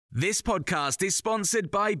This podcast is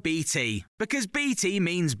sponsored by BT, because BT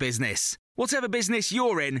means business. Whatever business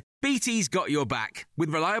you're in, BT's got your back, with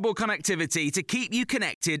reliable connectivity to keep you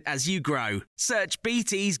connected as you grow. Search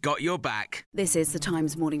BT's got your back. This is the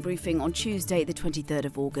Times morning briefing on Tuesday, the 23rd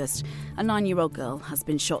of August. A 9-year-old girl has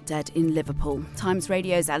been shot dead in Liverpool. Times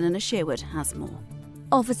Radio's Eleanor Sherwood has more.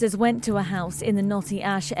 Officers went to a house in the Knotty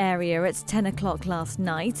Ash area at 10 o'clock last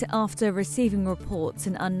night after receiving reports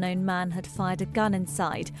an unknown man had fired a gun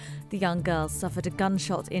inside. The young girl suffered a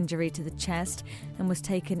gunshot injury to the chest and was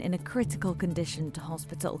taken in a critical condition to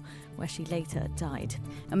hospital, where she later died.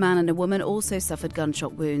 A man and a woman also suffered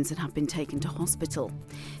gunshot wounds and have been taken to hospital.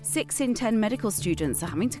 6 in 10 medical students are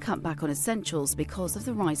having to cut back on essentials because of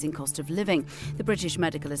the rising cost of living. The British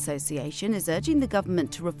Medical Association is urging the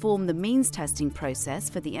government to reform the means testing process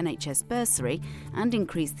for the NHS bursary and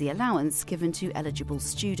increase the allowance given to eligible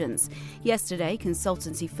students. Yesterday,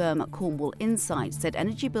 consultancy firm Cornwall Insight said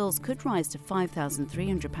energy bills could rise to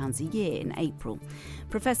 £5,300 a year in April.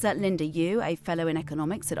 Professor Linda Yu, a fellow in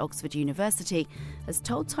economics at Oxford University, has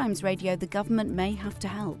told Times Radio the government may have to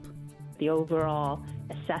help. The overall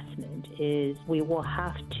assessment is we will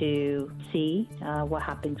have to see what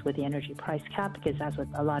happens with the energy price cap, because that's what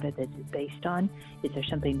a lot of this is based on. Is there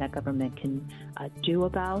something that government can do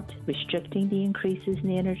about restricting the increases in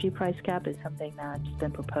the energy price cap? Is something that's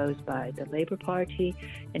been proposed by the Labour Party.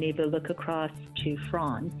 And if you look across to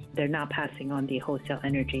France, they're not passing on the wholesale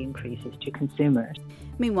energy increases to consumers.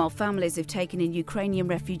 Meanwhile, families who've taken in Ukrainian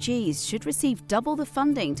refugees should receive double the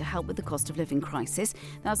funding to help with the cost of living crisis.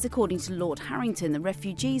 That's according to Lord Harrington, the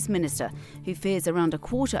Refugees Minister, who fears around a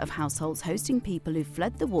quarter of households hosting people who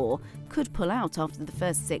fled the war could pull out after the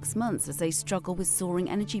first 6 months as they struggle with soaring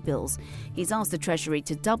energy bills. He's asked the Treasury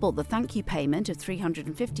to double the thank you payment of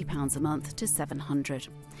 £350 a month to $700.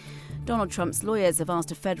 Donald Trump's lawyers have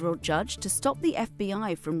asked a federal judge to stop the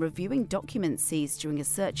FBI from reviewing documents seized during a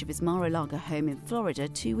search of his Mar-a-Lago home in Florida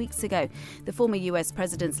 2 weeks ago. The former US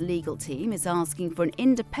president's legal team is asking for an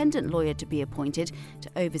independent lawyer to be appointed to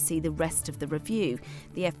oversee the rest of the review.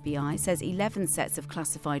 The FBI says 11 sets of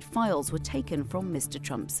classified files were taken from Mr.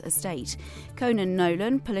 Trump's estate. Conan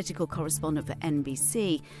Nolan, political correspondent for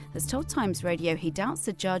NBC, has told Times Radio he doubts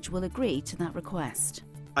the judge will agree to that request.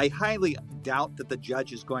 I highly doubt that the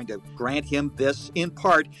judge is going to grant him this, in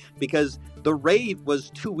part because the raid was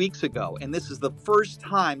 2 weeks ago, and this is the first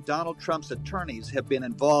time Donald Trump's attorneys have been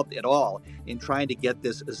involved at all in trying to get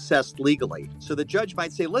this assessed legally. So the judge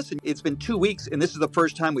might say, listen, it's been 2 weeks, and this is the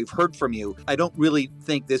first time we've heard from you. I don't really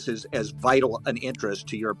think this is as vital an interest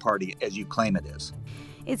to your party as you claim it is.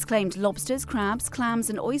 It's claimed lobsters, crabs,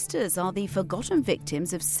 clams and oysters are the forgotten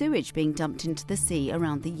victims of sewage being dumped into the sea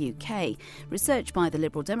around the UK. Research by the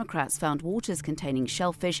Liberal Democrats found waters containing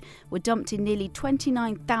shellfish were dumped in nearly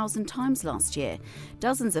 29,000 times last year.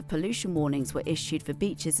 Dozens of pollution warnings were issued for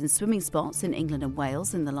beaches and swimming spots in England and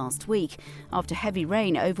Wales in the last week after heavy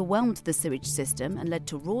rain overwhelmed the sewage system and led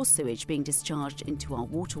to raw sewage being discharged into our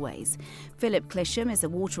waterways. Philip Clisham is a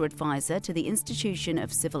water advisor to the Institution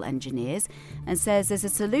of Civil Engineers and says there's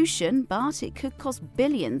a solution, but it could cost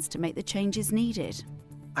billions to make the changes needed.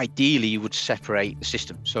 Ideally, you would separate the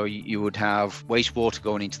system. So you would have wastewater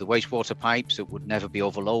going into the wastewater pipes that would never be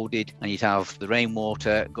overloaded, and you'd have the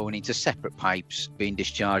rainwater going into separate pipes being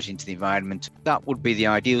discharged into the environment. That would be the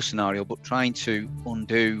ideal scenario, but trying to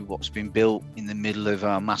undo what's been built in the middle of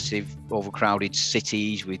our massive overcrowded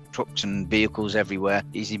cities with trucks and vehicles everywhere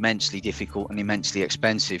is immensely difficult and immensely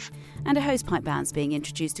expensive. And a hosepipe ban's being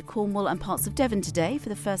introduced to Cornwall and parts of Devon today for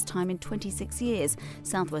the first time in 26 years.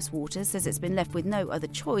 South West Water says it's been left with no other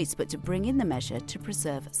choice but to bring in the measure to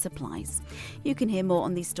preserve supplies. You can hear more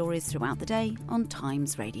on these stories throughout the day on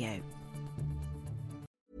Times Radio.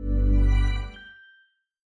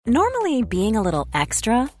 Normally, being a little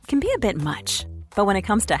extra can be a bit much, but when it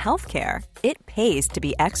comes to healthcare, it pays to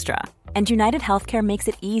be extra. And United Healthcare makes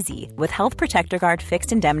it easy with Health Protector Guard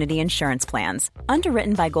fixed indemnity insurance plans.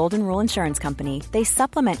 Underwritten by Golden Rule Insurance Company, they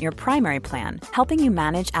supplement your primary plan, helping you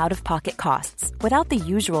manage out-of-pocket costs without the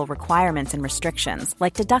usual requirements and restrictions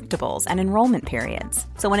like deductibles and enrollment periods.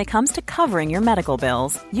 So when it comes to covering your medical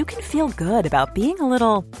bills, you can feel good about being a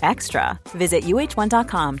little extra. Visit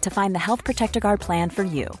uh1.com to find the Health Protector Guard plan for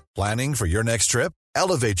you. Planning for your next trip?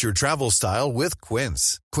 Elevate your travel style with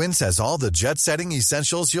Quince. Quince has all the jet-setting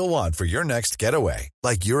essentials you'll want for your next getaway,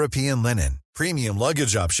 like European linen, premium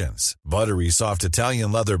luggage options, buttery soft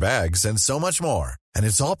Italian leather bags, and so much more. And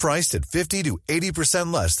it's all priced at 50 to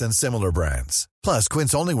 80% less than similar brands. Plus,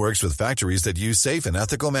 Quince only works with factories that use safe and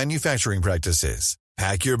ethical manufacturing practices.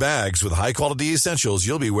 Pack your bags with high-quality essentials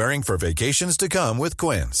you'll be wearing for vacations to come with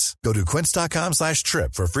Quince. Go to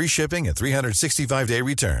quince.com/trip for free shipping and 365-day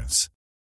returns.